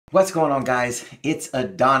What's going on, guys? It's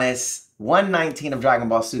Adonis. 119 of Dragon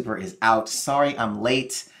Ball Super is out. Sorry I'm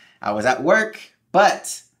late. I was at work,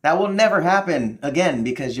 but that will never happen again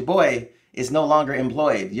because your boy is no longer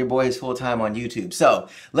employed. Your boy is full-time on YouTube. So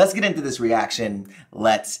let's get into this reaction.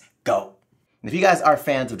 Let's go. If you guys are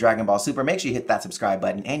fans of Dragon Ball Super, make sure you hit that subscribe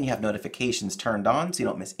button and you have notifications turned on so you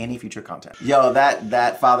don't miss any future content. Yo,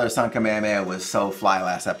 that father-son Kamehameha was so fly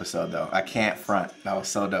last episode though. I can't front. That was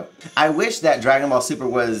so dope. I wish that Dragon Ball Super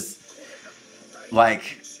was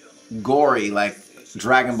like gory like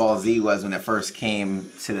Dragon Ball Z was when it first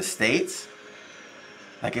came to the States.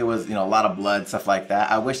 Like it was, you know, a lot of blood, stuff like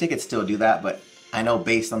that. I wish they could still do that, but I know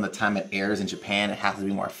based on the time it airs in Japan, it has to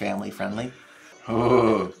be more family friendly.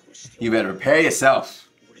 Ooh, you better prepare yourself.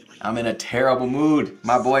 I'm in a terrible mood.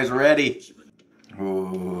 My boy's ready.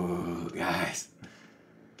 Ooh, guys.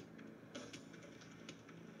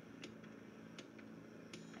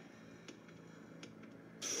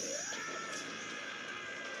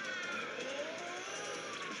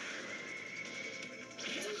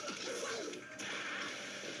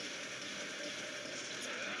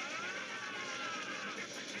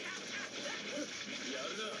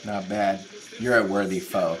 Not bad. You're a worthy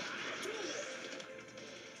foe.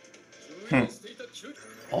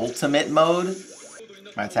 Ultimate mode?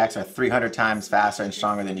 My attacks are 300 times faster and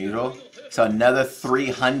stronger than usual. So another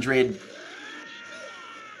 300.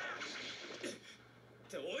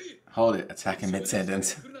 Hold it. Attack in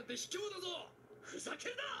mid-sentence.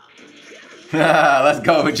 Let's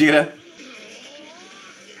go, Vegeta.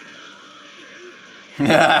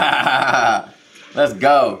 Let's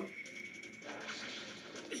go.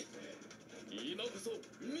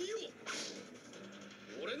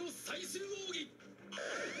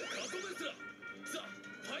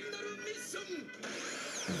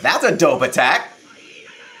 That's a dope attack.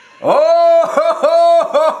 Oh,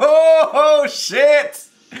 shit.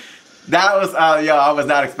 That was, yo, I was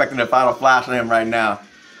not expecting a final flash on him right now.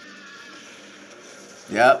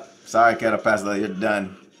 Yep. Sorry, Ketopesta, you're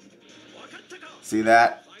done. See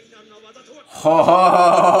that?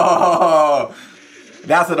 Oh,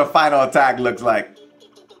 that's what the final attack looks like.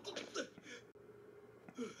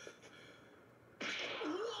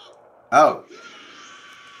 Oh.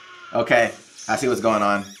 Okay. I see what's going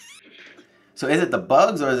on. So is it the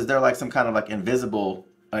bugs or is there like some kind of like invisible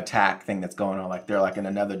attack thing that's going on? Like they're like in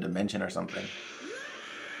another dimension or something.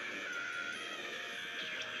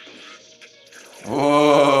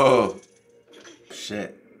 Oh,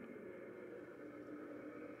 shit.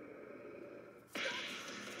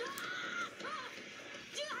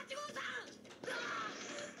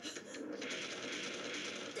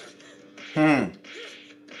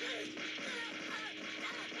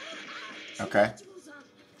 Okay.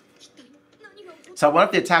 So what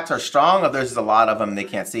if the attacks are strong or there's just a lot of them and they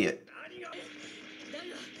can't see it?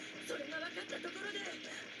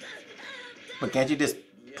 But can't you just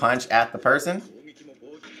punch at the person?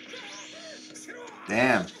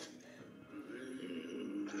 Damn.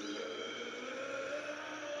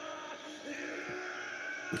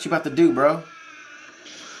 What you about to do, bro?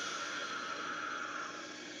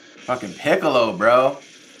 Fucking Piccolo, bro.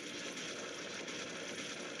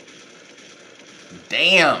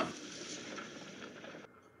 Damn.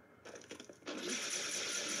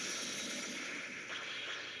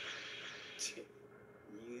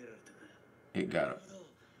 He got him.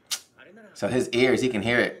 So his ears, he can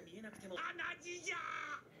hear it.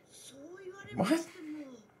 What?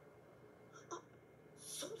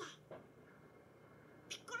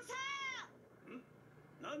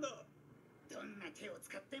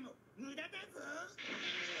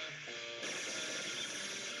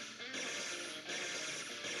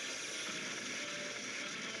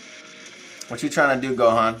 What you trying to do,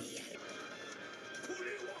 Gohan?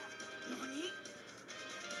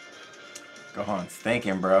 Gohan's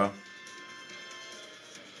thinking, bro.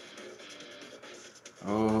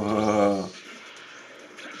 Oh.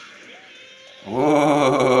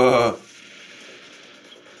 Oh.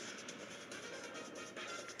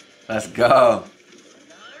 Let's go.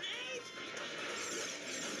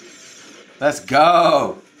 Let's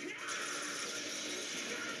go.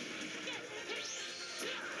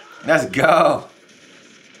 Let's go.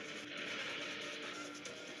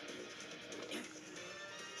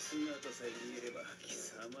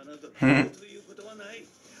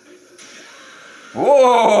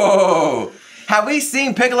 Whoa! Have we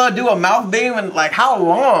seen Piccolo do a mouth beam in like how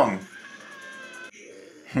long?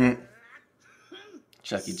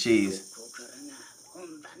 Chuck E. Cheese.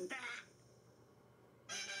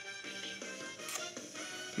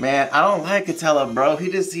 Man, I don't like Catella, bro.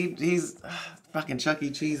 He's fucking Chuck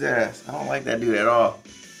E. Cheese ass. I don't like that dude at all.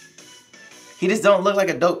 He just don't look like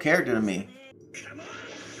a dope character to me.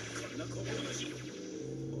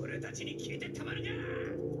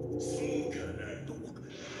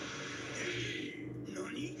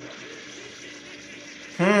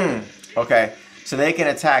 Okay. So they can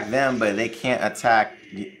attack them, but they can't attack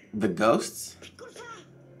the ghosts?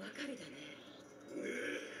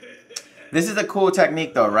 This is a cool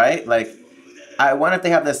technique though, right? Like, I wonder if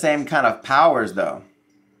they have the same kind of powers though.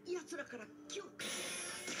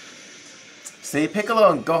 See,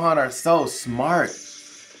 Piccolo and Gohan are so smart.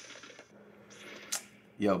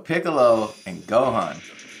 Yo, Piccolo and Gohan.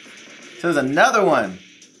 So there's another one.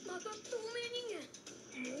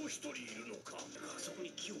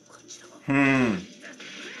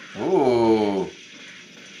 Ooh.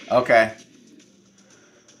 Okay.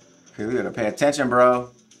 We gotta pay attention,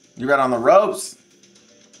 bro. You got on the ropes.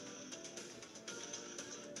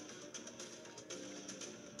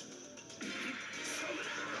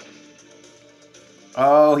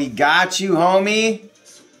 Oh, he got you, homie.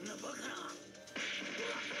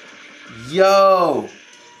 Yo.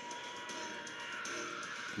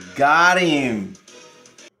 Got him.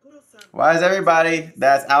 Why is everybody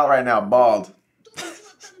that's out right now bald?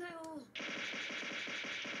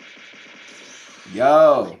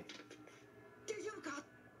 Yo.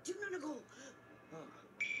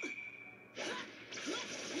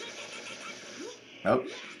 Nope.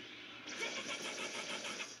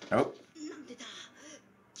 Nope.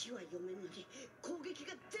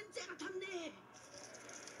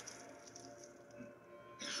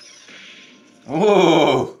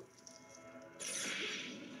 Ooh.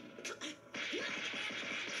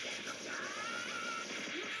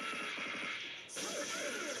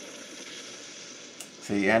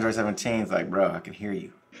 See, Android 17's like, bro, I can hear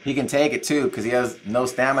you. He can take it too, because he has no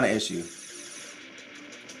stamina issue.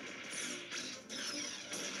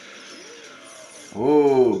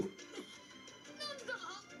 Ooh.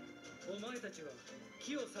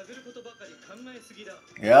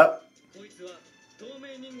 Yep.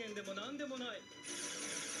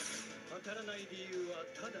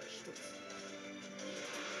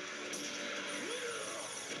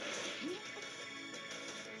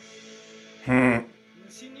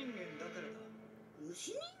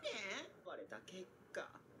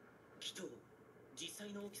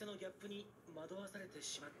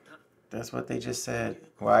 That's what they just said.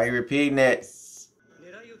 Why are you repeating it?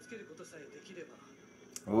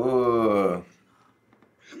 Ooh.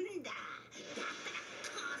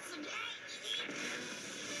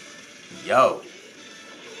 Yo.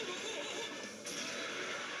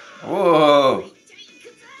 Whoa.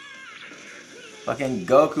 Fucking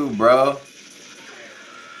Goku, bro.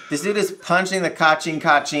 This dude is punching the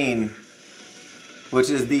Kachin, which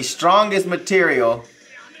is the strongest material.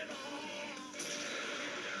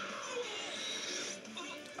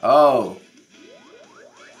 Oh.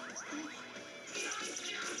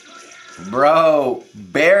 Bro,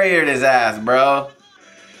 barriered his ass, bro.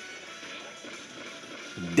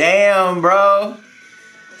 Damn, bro.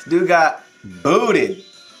 This dude got booted.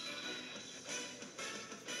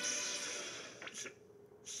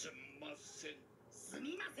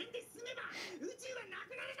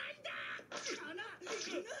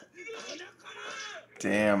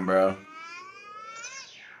 Damn, bro.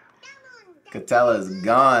 Catella's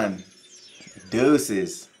gone.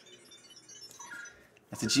 Deuces.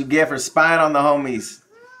 That's what you get for spying on the homies.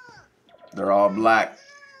 They're all black,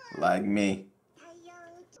 like me.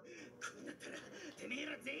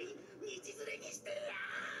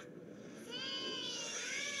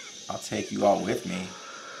 I'll take you all with me.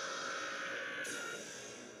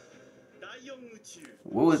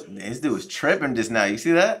 What was this dude was tripping just now? You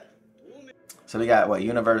see that? So we got what?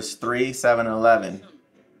 Universe 3, 7, and 11.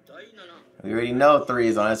 We already know 3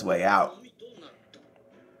 is on its way out.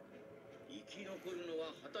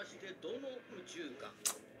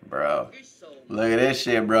 Bro, look at this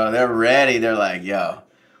shit, bro. They're ready. They're like, yo,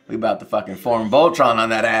 we about to fucking form Voltron on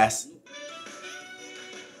that ass.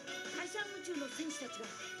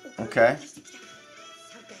 Okay.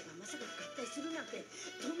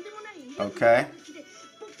 Okay.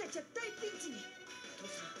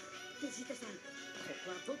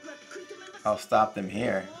 I'll stop them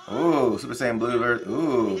here. Ooh, Super Saiyan Blue version.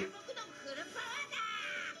 Ooh.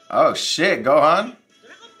 Oh shit, Gohan.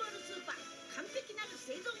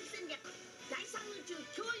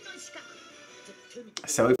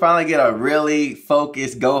 So we finally get a really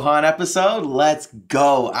focused Gohan episode. Let's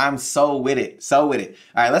go. I'm so with it. So with it.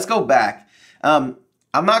 All right, let's go back. I'm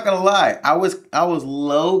not gonna lie. I was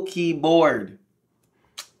low key bored.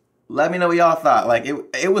 Let me know what y'all thought. Like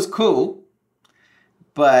it was cool,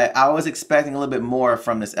 but I was expecting a little bit more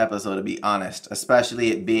from this episode, to be honest.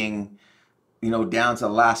 Especially it being down to the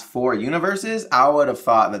last 4 universes, I would have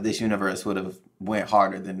thought that this universe would have went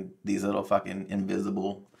harder than these little fucking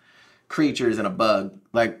invisible creatures and a bug.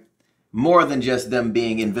 Like, more than just them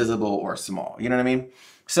being invisible or small. You know what I mean?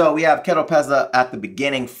 So we have Ketopeza at the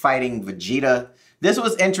beginning fighting Vegeta. This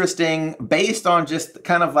was interesting based on just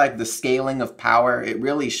kind of like the scaling of power. It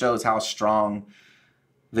really shows how strong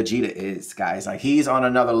Vegeta is, guys. Like, he's on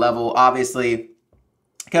another level. Obviously,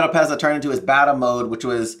 Ketopeza turned into his battle mode, which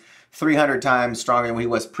was 300 times stronger than he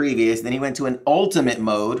was previous. Then he went to an ultimate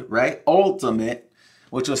mode, right? Ultimate,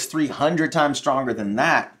 which was 300 times stronger than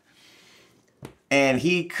that. And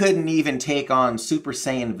he couldn't even take on Super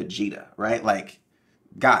Saiyan Vegeta, right? Like,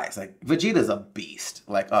 guys, like, Vegeta's a beast,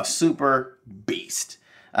 like a super beast.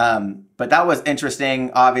 But that was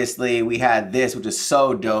interesting. Obviously, we had this, which is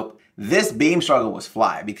so dope. This beam struggle was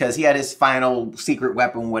fly because he had his final secret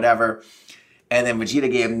weapon, whatever. And then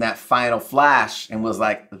Vegeta gave him that final flash and was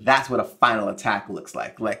like, that's what a final attack looks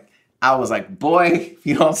like. Like, I was like, boy, if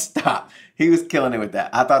you don't stop. He was killing it with that.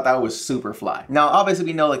 I thought that was super fly. Now, obviously,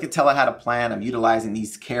 we know like Catella had a plan of utilizing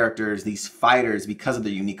these characters, these fighters, because of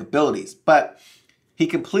their unique abilities. But he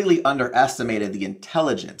completely underestimated the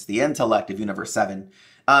intelligence, the intellect of Universe 7.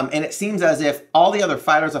 And it seems as if all the other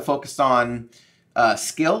fighters are focused on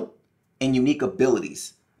skill and unique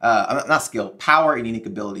abilities. Not skill, power and unique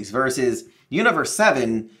abilities. Versus Universe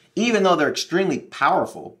 7, even though they're extremely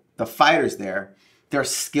powerful, the fighters there, their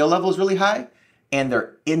skill level is really high and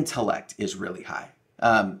their intellect is really high.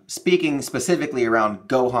 Speaking specifically around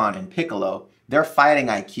Gohan and Piccolo, their fighting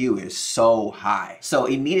IQ is so high. So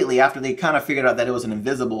immediately after they kind of figured out that it was an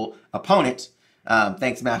invisible opponent,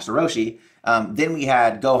 thanks Master Roshi, then we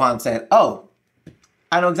had Gohan saying, oh,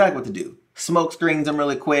 I know exactly what to do. Smoke screens him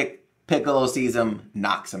really quick. Piccolo sees him,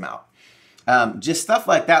 knocks him out. Just stuff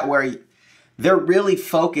like that where they're really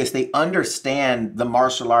focused. They understand the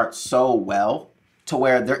martial arts so well to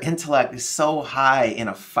where their intellect is so high in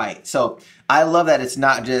a fight. So I love that it's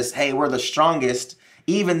not just, hey, we're the strongest,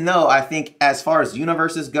 even though I think as far as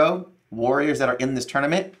universes go, warriors that are in this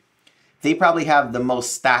tournament, they probably have the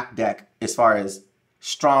most stacked deck as far as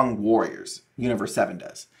strong warriors. Universe 7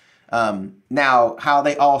 does. Now, how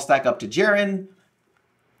they all stack up to Jiren,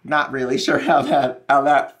 not really sure how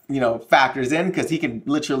that factors in, because he can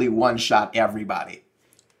literally one-shot everybody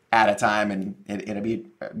at a time and it'll be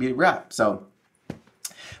a wrap. So,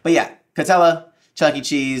 but yeah, Catella, Chuck E.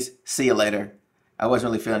 Cheese, see you later. I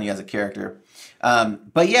wasn't really feeling you as a character.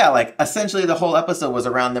 But yeah, like essentially the whole episode was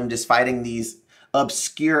around them just fighting these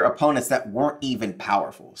obscure opponents that weren't even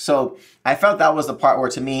powerful. So I felt that was the part where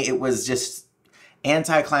to me it was just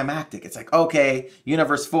anticlimactic. It's like, okay,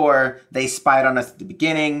 Universe 4, they spied on us at the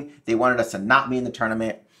beginning. They wanted us to not be in the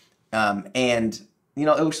tournament. And it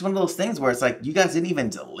was just one of those things where it's like, you guys didn't even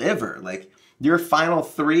deliver. Like, your final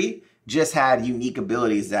 3 just had unique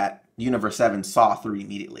abilities that Universe 7 saw through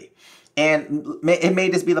immediately. And it may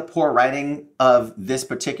just be the poor writing of this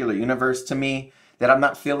particular universe to me that I'm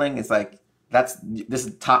not feeling. It's like, this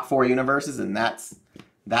is top 4 universes and that's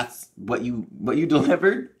what you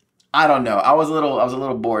delivered. I don't know. I was a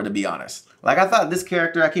little bored, to be honest. Like, I thought this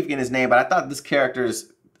character, I keep forgetting his name, but I thought this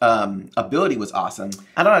character's ability was awesome.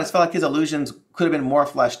 I don't know. I just felt like his illusions could have been more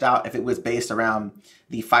fleshed out if it was based around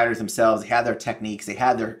the fighters themselves. They had their techniques. They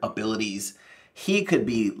had their abilities. He could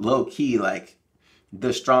be low-key, like,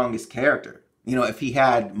 the strongest character. If he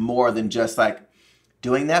had more than just, like,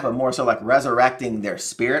 doing that, but more so, like, resurrecting their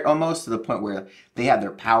spirit almost to the point where they had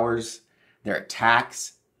their powers, their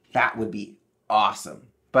attacks. That would be awesome.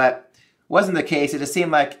 But wasn't the case. It just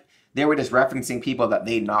seemed like they were just referencing people that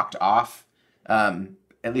they knocked off.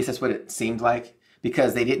 At least that's what it seemed like,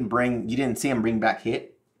 because you didn't see him bring back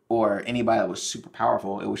Hit or anybody that was super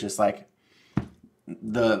powerful. It was just like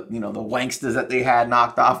the wanksters that they had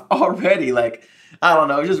knocked off already. Like, I don't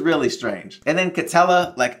know. It was just really strange. And then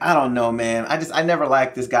Catella, like, I don't know, man. I never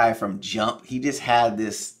liked this guy from Jump. He just had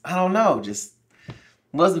this, I don't know, just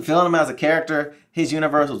wasn't feeling him as a character. His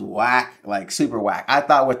universe was whack, like super whack. I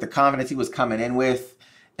thought with the confidence he was coming in with,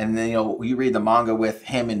 and then, you read the manga with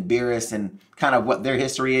him and Beerus and kind of what their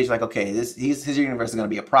history is, like, okay, his universe is going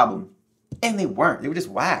to be a problem. And they weren't. They were just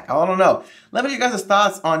whack. I don't know. Let me know your guys'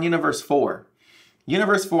 thoughts on Universe 4.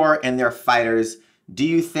 Universe 4 and their fighters. Do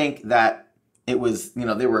you think that it was,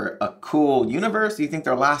 they were a cool universe? Do you think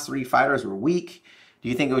their last 3 fighters were weak? Do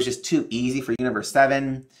you think it was just too easy for Universe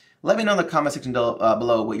 7? Let me know in the comment section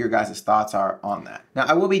below what your guys' thoughts are on that. Now,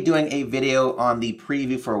 I will be doing a video on the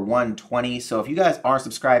preview for 120. So if you guys aren't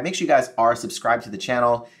subscribed, make sure you guys are subscribed to the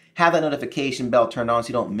channel. Have that notification bell turned on so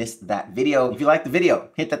you don't miss that video. If you like the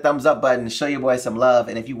video, hit that thumbs up button, show your boy some love.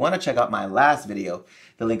 And if you want to check out my last video,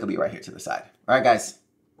 the link will be right here to the side. All right, guys,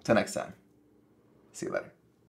 till next time. See you later.